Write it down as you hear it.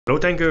Hello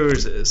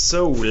tankers,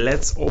 so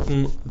let's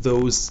open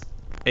those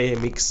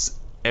AMX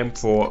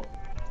M4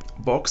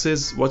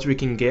 boxes. What we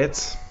can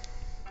get: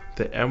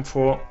 the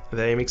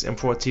AMX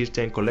M4 tier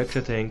tank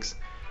collector tanks,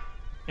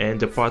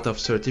 and a part of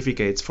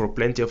certificates for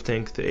plenty of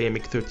tanks, the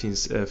AMX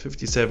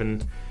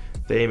 1357,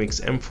 the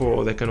AMX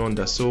M4, the Canon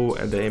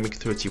Dassault, and the AMX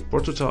 30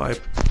 prototype.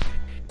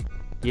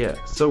 Yeah,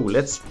 so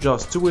let's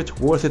just do it.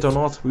 Worth it or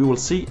not, we will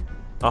see.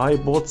 I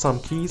bought some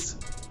keys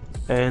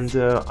and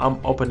I'm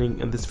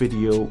opening in this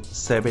video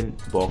 7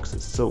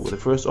 boxes. So the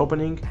first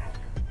opening,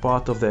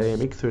 part of the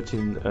AMX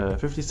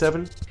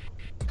 1357,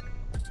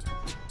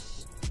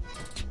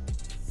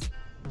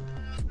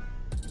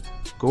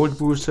 gold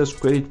boosters,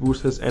 credit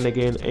boosters, and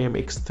again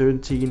AMX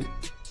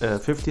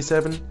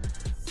 1357,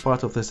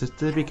 part of the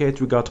certificate.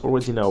 We got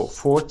already now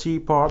 40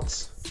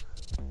 parts.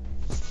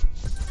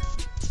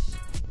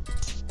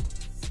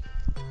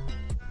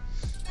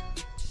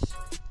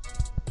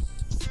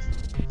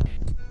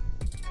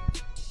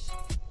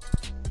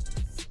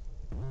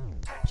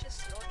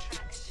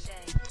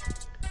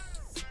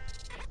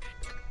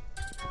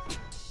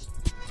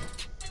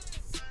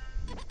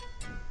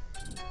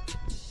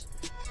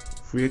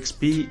 Free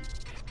XP,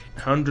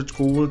 100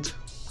 gold,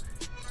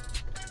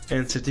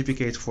 and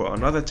certificate for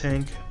another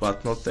tank,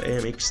 but not the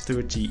AMX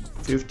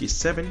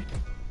 3057.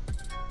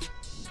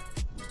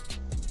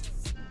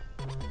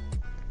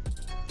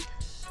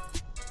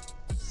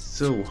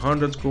 So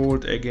 100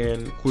 gold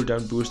again,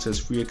 cooldown boosters,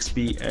 free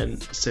XP,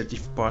 and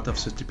part of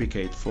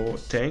certificate for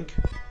tank.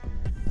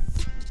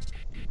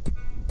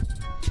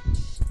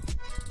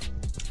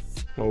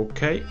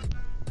 Okay.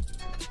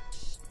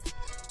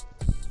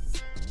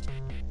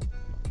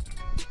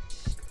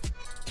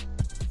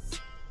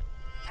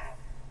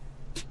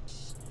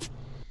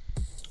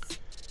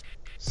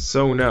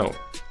 So now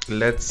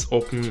let's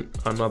open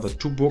another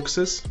 2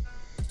 boxes.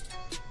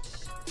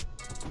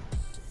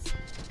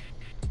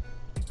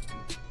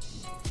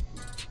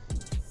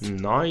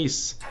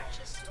 Nice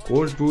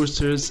gold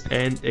boosters,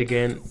 and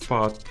again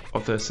part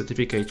of the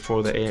certificate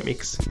for the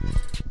AMX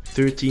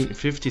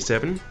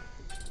 1357.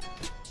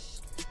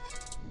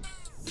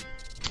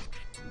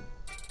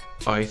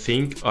 I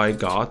think I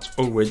got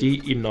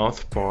already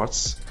enough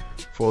parts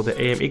for the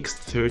AMX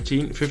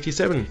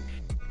 1357.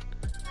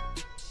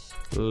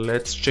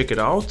 Let's check it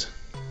out.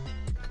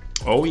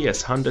 Oh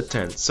yes,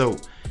 110. So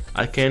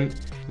I can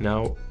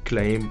now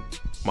claim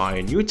my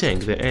new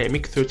tank, the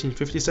AMX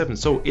 1357.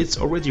 So it's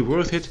already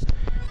worth it.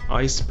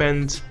 I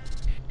spent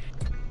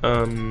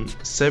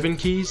 7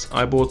 keys.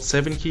 I bought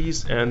 7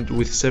 keys, and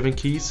with 7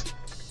 keys,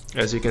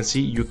 as you can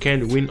see, you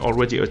can win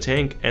already a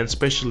tank, and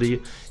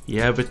especially you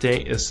have a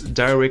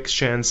direct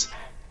chance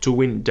to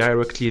win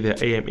directly the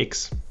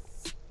AMX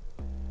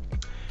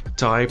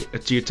type, a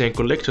tier tank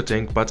collector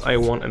tank. But I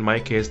won in my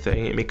case the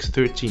AMX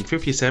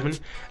 1357.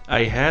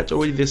 I had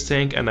already this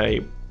tank and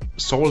I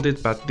sold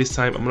it, but this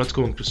time I'm not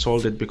going to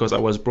sold it because I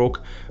was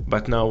broke.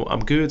 But now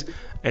I'm good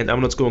and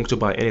I'm not going to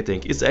buy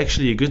anything. It's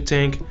actually a good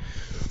tank,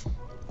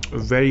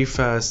 very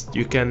fast.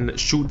 You can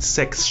shoot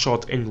 6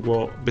 shots in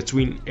row,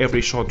 between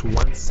every shot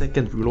 1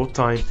 second reload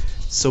time.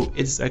 So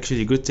it's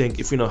actually a good tank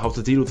if you know how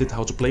to deal with it,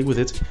 how to play with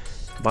it.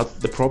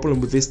 But the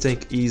problem with this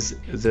tank is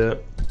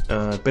the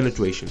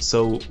penetration.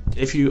 So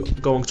if you're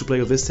going to play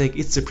with this tank,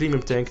 it's a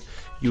premium tank.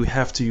 You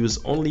have to use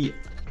only,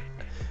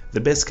 the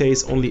best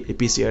case, only a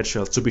PCR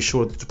shell to be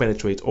sure to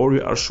penetrate, or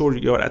you are sure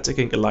you are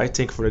attacking a light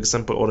tank, for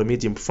example, or a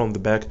medium from the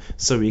back,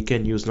 so you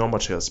can use normal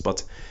shells.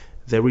 But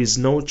there is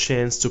no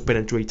chance to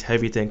penetrate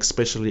heavy tanks,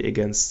 especially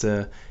against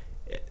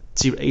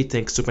tier 8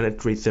 tanks, to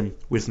penetrate them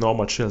with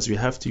normal shells. You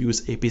have to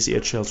use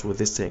APCH shells with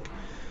this tank.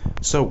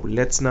 So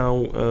let's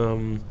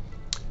now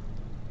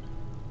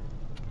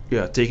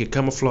yeah, take a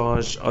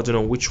camouflage. I don't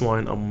know which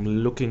one. I'm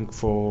looking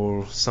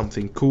for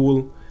something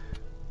cool,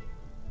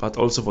 but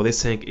also for this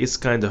tank it's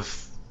kind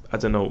of, I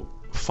don't know,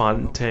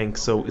 fun tank.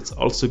 So it's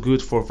also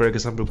good for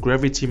example,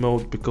 gravity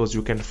mode, because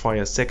you can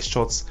fire 6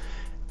 shots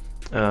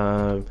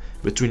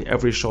between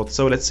every shot.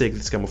 So let's take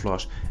this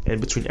camouflage, and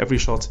between every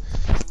shot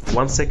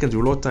 1 second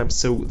reload time,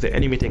 so the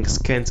enemy tanks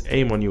can't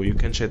aim on you. You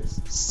can shed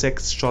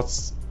 6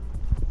 shots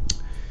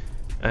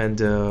and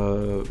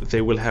they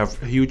will have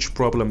a huge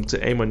problem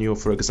to aim on you,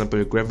 for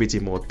example gravity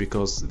mode,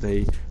 because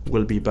they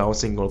will be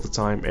bouncing all the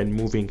time and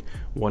moving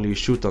while you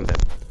shoot on them.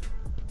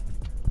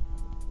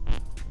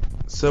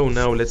 So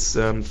now let's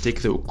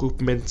take the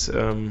equipment.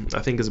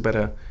 I think it's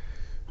better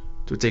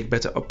to take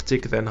better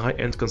optic than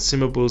high-end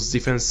consumables.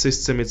 Defense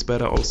system, it's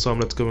better. Also, I'm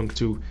not going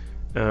to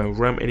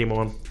RAM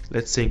anymore.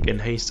 Let's take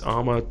enhanced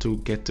armor to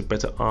get the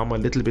better armor, a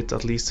little bit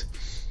at least.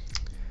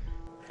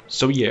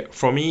 So yeah,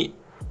 for me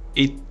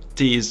it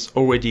is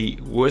already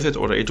worth it,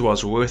 or it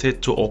was worth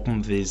it, to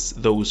open those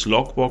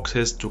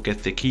lockboxes to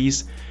get the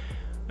keys.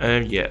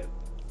 And yeah,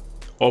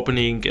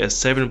 opening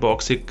 7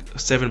 boxes,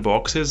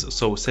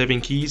 so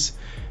 7 keys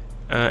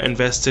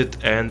invested,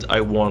 and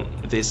I won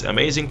this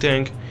amazing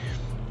tank.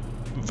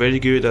 Very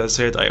good. As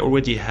I said, I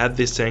already had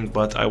this tank,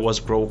 but I was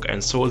broke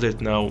and sold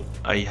it. Now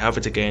I have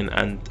it again,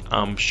 and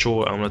I'm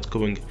sure I'm not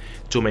going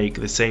to make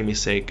the same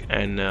mistake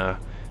and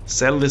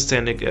sell this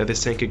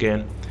tank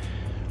again.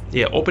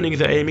 Yeah, opening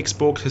the AMX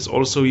box is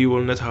also, you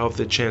will not have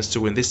the chance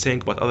to win this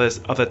tank, but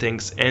other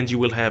tanks, and you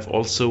will have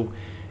also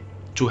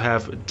to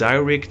have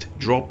direct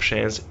drop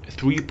chance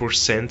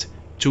 3%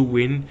 to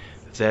win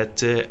that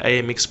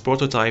AMX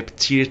prototype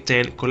tier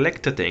 10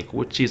 collector tank,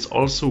 which is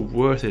also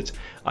worth it.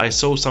 I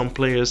saw some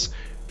players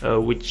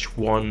which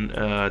won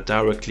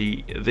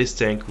directly this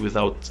tank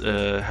without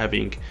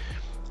having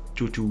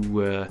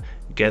to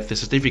get the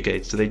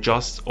certificate. So they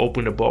just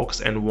opened a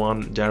box and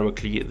won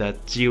directly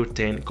that tier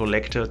 10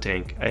 collector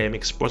tank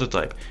AMX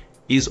prototype.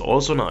 Is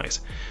also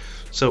nice.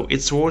 So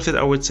it's worth it,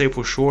 I would say,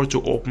 for sure,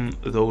 to open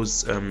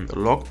those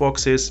lock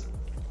boxes.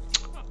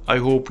 I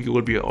hope you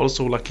will be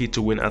also lucky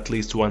to win at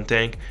least one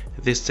tank,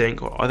 this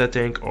tank or other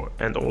tank,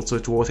 and also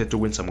it's worth it to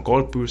win some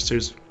gold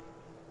boosters.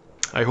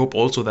 I hope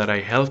also that I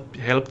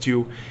helped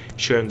you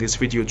sharing this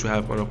video to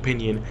have an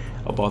opinion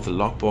about the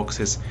lock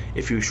boxes,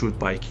 if you should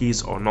buy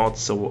keys or not.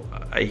 So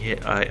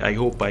I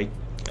hope I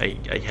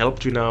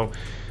helped you now,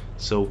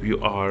 so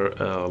you are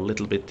a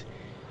little bit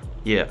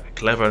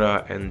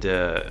cleverer, and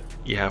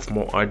you have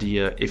more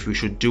idea if you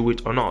should do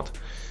it or not.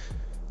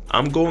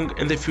 I'm going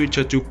in the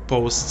future to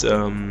post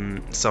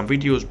some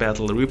videos,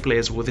 battle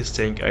replays with this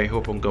tank. I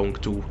hope I'm going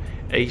to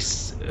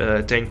ace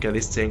tank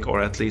this tank, or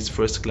at least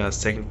first class,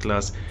 second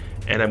class,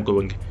 and I'm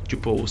going to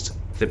post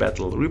the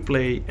battle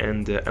replay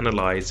and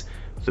analyze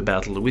the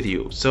battle with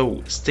you.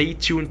 So stay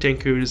tuned,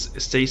 tankers,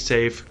 stay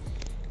safe,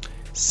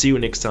 see you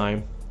next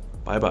time,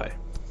 bye bye.